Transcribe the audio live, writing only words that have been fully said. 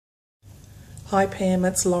Hi Pam,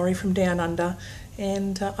 it's Laurie from Down Under,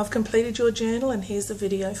 and I've completed your journal, and here's the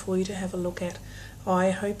video for you to have a look at.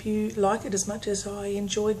 I hope you like it as much as I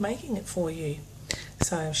enjoyed making it for you.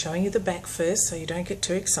 So I'm showing you the back first so you don't get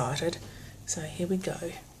too excited. So here we go.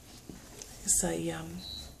 Here's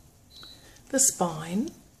the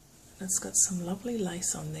spine. It's got some lovely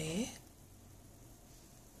lace on there.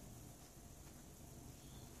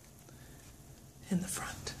 In the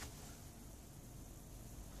front.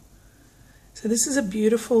 So this is a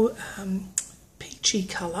beautiful peachy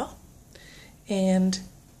colour, and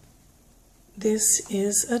this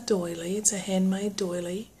is a doily. It's a handmade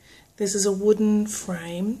doily. This is a wooden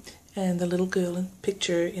frame and the little girl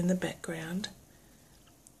picture in the background,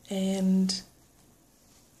 and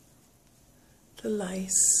the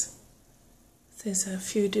lace. There's a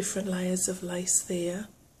few different layers of lace there.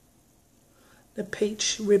 The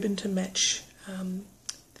peach ribbon to match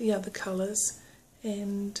the other colours,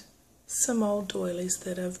 and some old doilies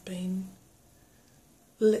that have been,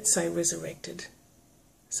 let's say, resurrected.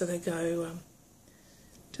 So they go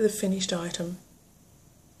to the finished item.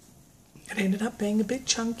 It ended up being a bit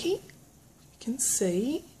chunky, you can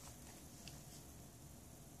see.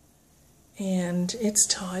 And it's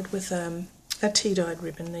tied with a tea-dyed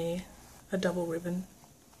ribbon there, a double ribbon.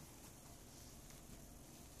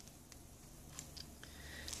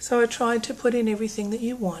 So I tried to put in everything that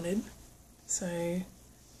you wanted. So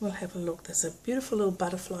we'll have a look. There's a beautiful little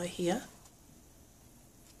butterfly here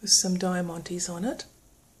with some diamantes on it.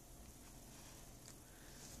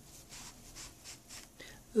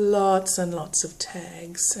 Lots and lots of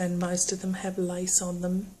tags, and most of them have lace on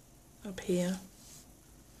them up here.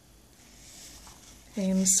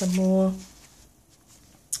 And some more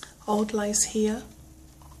old lace here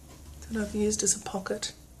that I've used as a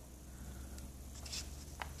pocket.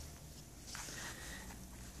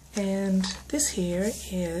 And this here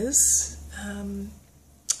is an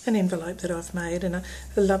envelope that I've made, and I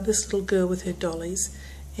love this little girl with her dollies.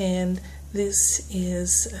 And this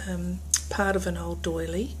is part of an old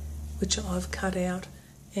doily which I've cut out,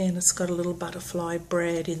 and it's got a little butterfly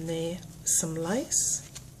brad in there, some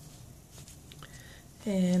lace,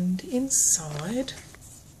 and inside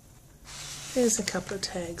there's a couple of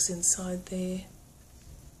tags inside there.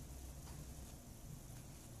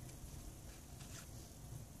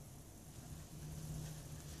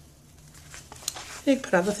 You can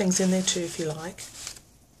put other things in there too if you like.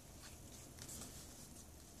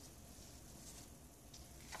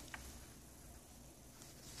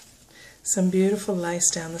 Some beautiful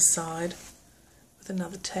lace down the side with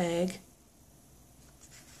another tag.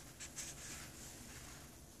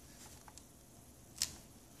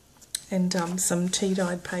 And some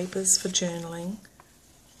tea-dyed papers for journaling.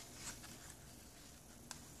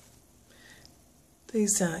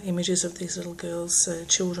 These images of these little girls,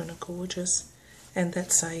 children, are gorgeous. And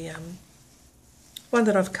that's a one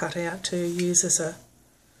that I've cut out to use as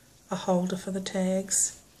a holder for the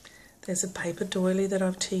tags. There's a paper doily that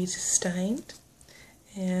I've tea stained,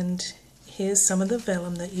 and here's some of the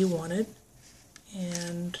vellum that you wanted,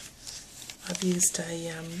 and I've used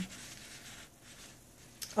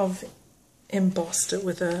I've embossed it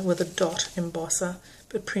with a dot embosser,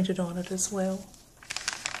 but printed on it as well.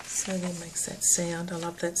 So that makes that sound. I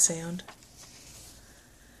love that sound.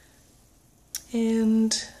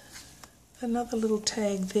 And another little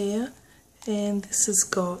tag there, and this has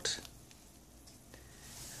got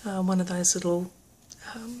one of those little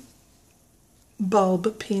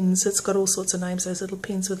bulb pins. It's got all sorts of names, those little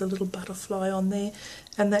pins with a little butterfly on there,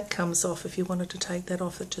 and that comes off. If you wanted to take that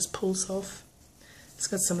off, it just pulls off. It's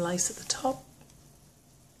got some lace at the top.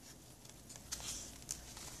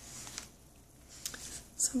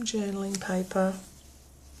 Some journaling paper.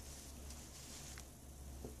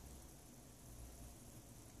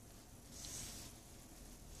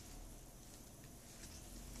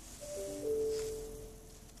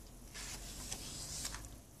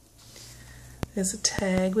 There's a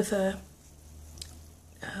tag with a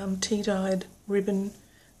tea-dyed ribbon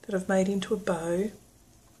that I've made into a bow.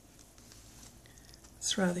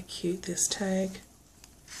 It's rather cute, this tag.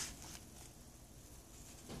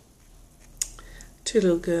 Two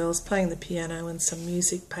little girls playing the piano, and some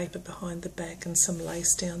music paper behind the back, and some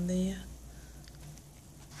lace down there.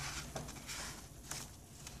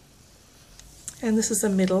 And this is the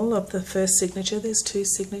middle of the first signature. There's two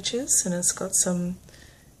signatures, and it's got some...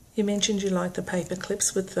 You mentioned you like the paper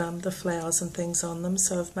clips with the flowers and things on them,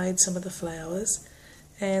 so I've made some of the flowers.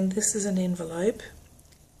 And this is an envelope,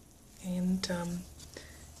 and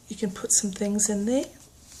you can put some things in there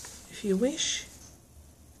if you wish.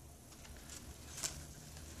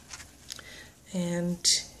 And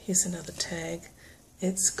here's another tag.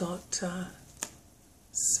 It's got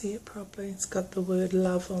see it properly. It's got the word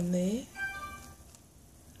love on there.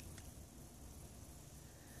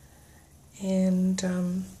 And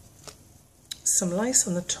some lace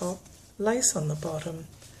on the top, lace on the bottom,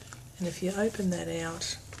 and if you open that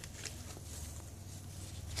out,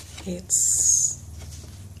 it's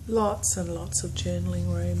lots and lots of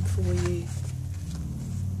journaling room for you.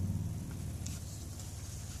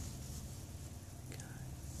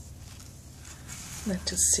 That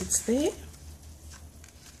just sits there.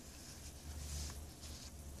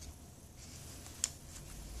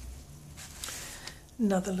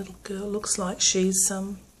 Another little girl, looks like she's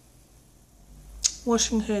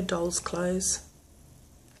washing her doll's clothes.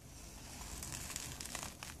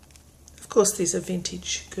 Of course these are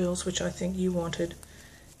vintage girls, which I think you wanted.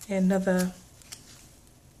 Another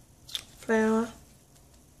flower,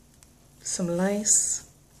 some lace,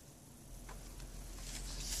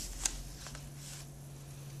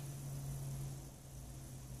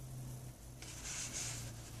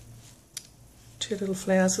 two little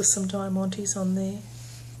flowers with some diamantes on there.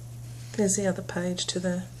 There's the other page to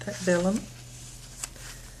that vellum,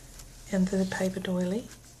 and the paper doily.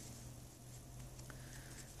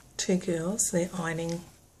 Two girls, they're ironing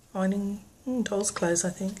doll's clothes, I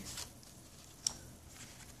think.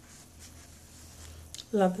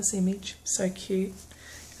 Love this image, so cute.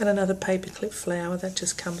 And another paperclip flower that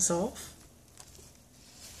just comes off.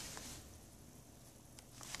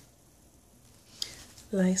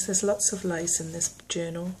 Lace, there's lots of lace in this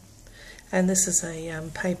journal. And this is a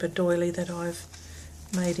paper doily that I've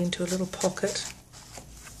made into a little pocket.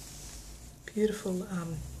 Beautiful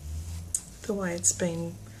the way it's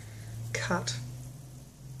been cut.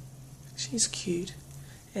 She's cute,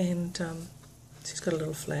 and she's got a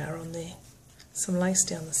little flower on there. Some lace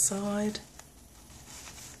down the side,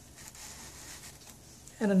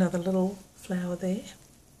 and another little flower there.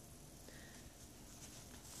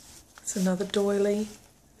 It's another doily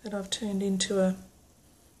that I've turned into a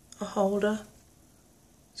holder.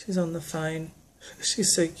 She's on the phone.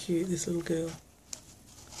 She's so cute, this little girl.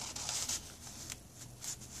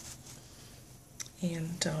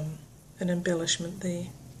 And an embellishment there.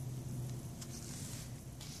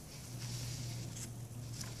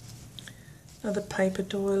 Another paper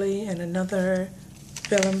doily and another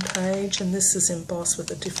vellum page, and this is embossed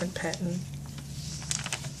with a different pattern.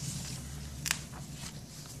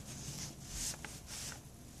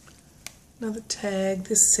 Another tag,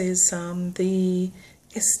 this says the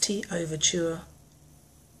ST Overture,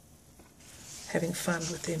 having fun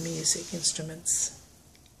with their music instruments.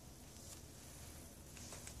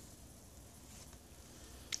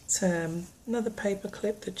 It's another paper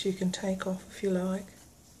clip that you can take off if you like.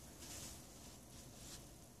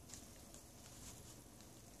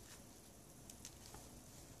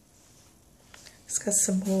 It's got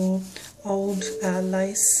some more old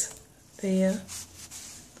lace there.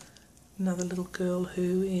 Another little girl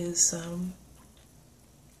who is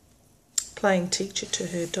playing teacher to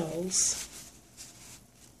her dolls.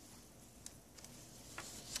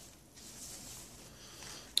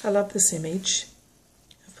 I love this image.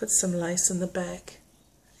 I've put some lace in the back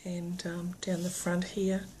and down the front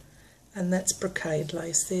here, and that's brocade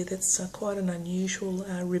lace there. That's quite an unusual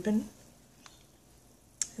ribbon.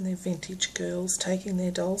 And they're vintage girls taking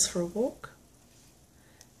their dolls for a walk,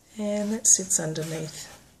 and that sits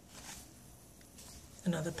underneath.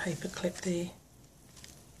 Another paper clip there.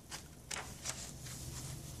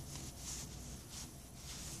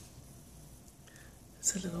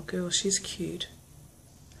 It's a little girl, she's cute.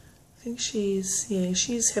 I think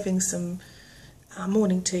she's having some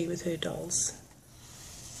morning tea with her dolls.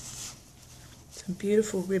 Some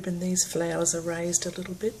beautiful ribbon. These flowers are raised a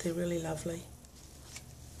little bit, they're really lovely.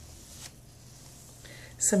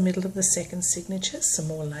 Some middle of the second signature, some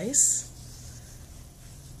more lace.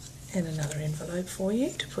 And another envelope for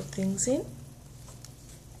you to put things in.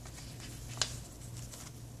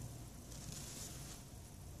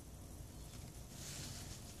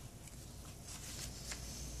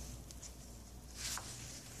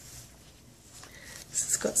 This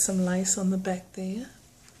has got some lace on the back there.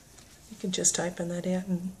 You can just open that out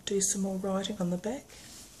and do some more writing on the back.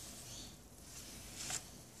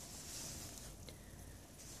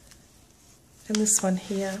 And this one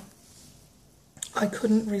here, I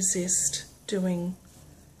couldn't resist doing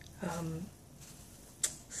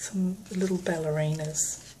some little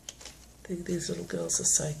ballerinas. These little girls are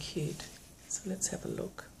so cute. So let's have a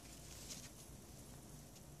look.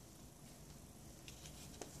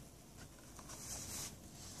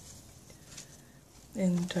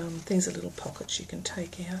 And these are little pockets you can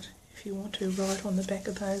take out if you want to write on the back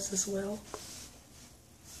of those as well.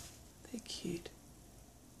 They're cute.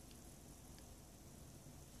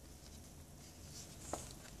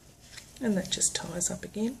 And that just ties up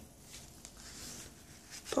again.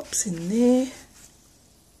 Pops in there.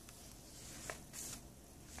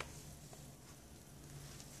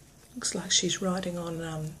 Looks like she's writing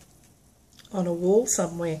on a wall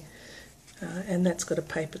somewhere, and that's got a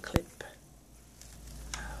paperclip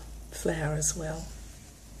flower as well.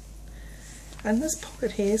 And this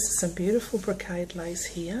pocket here is some beautiful brocade lace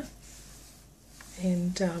here,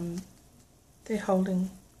 and they're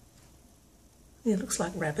holding, it looks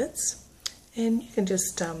like rabbits, and you can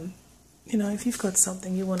just you know, if you've got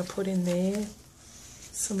something you want to put in there,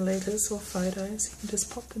 some letters or photos, you can just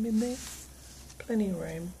pop them in there. Plenty of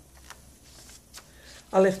room.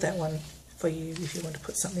 I left that one for you if you want to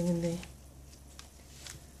put something in there.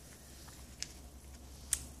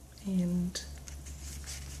 And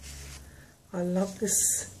I love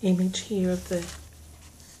this image here of the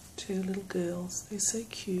two little girls. They're so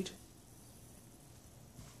cute.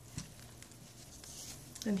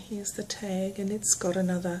 And here's the tag, and it's got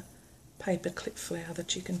another paperclip flower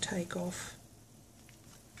that you can take off.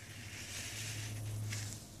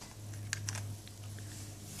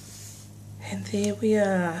 And there we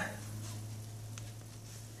are.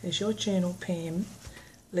 There's your journal, Pam.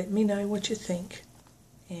 Let me know what you think,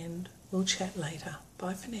 and we'll chat later.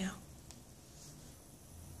 Bye for now.